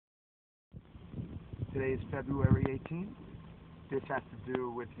Today is February 18th. This has to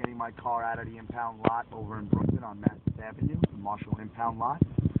do with getting my car out of the impound lot over in Brooklyn on Mass Avenue, the Marshal impound lot.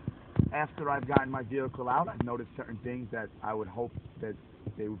 After I've gotten my vehicle out, I've noticed certain things that I would hope that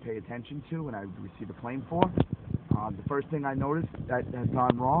they would pay attention to and I would receive a claim for. The first thing I noticed that has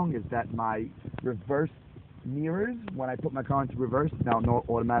gone wrong is that my reverse mirrors, when I put my car into reverse, now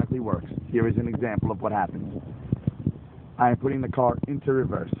automatically works. Here is an example of what happens. I am putting the car into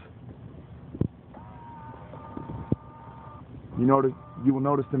reverse. You will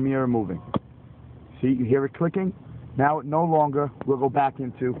notice the mirror moving. See, you hear it clicking? Now it no longer will go back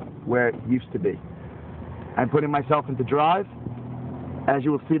into where it used to be. I'm putting myself into drive. As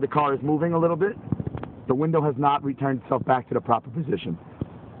you will see, the car is moving a little bit. The window has not returned itself back to the proper position.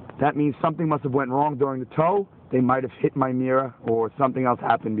 That means something must have went wrong during the tow. They might have hit my mirror or something else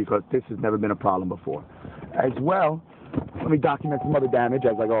happened because this has never been a problem before. As well, let me document some other damage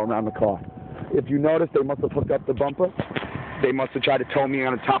as I go around the car. If you notice, they must have hooked up the bumper. They must have tried to tow me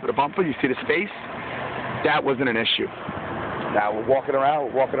on the top of the bumper. You see the space? That wasn't an issue. Now we're walking around.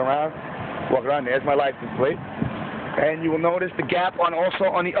 There's my license plate. And you will notice the gap also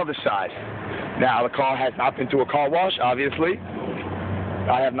on the other side. Now, the car has not been to a car wash, obviously.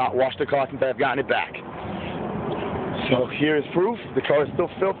 I have not washed the car since I have gotten it back. So here is proof. The car is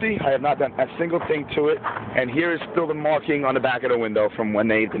still filthy. I have not done a single thing to it. And here is still the marking on the back of the window from when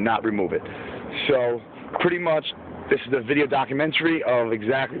they did not remove it. So pretty much this is a video documentary of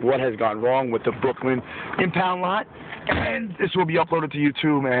exactly what has gone wrong with the Brooklyn impound lot. And this will be uploaded to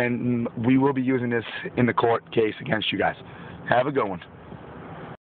YouTube, and we will be using this in the court case against you guys. Have a good one.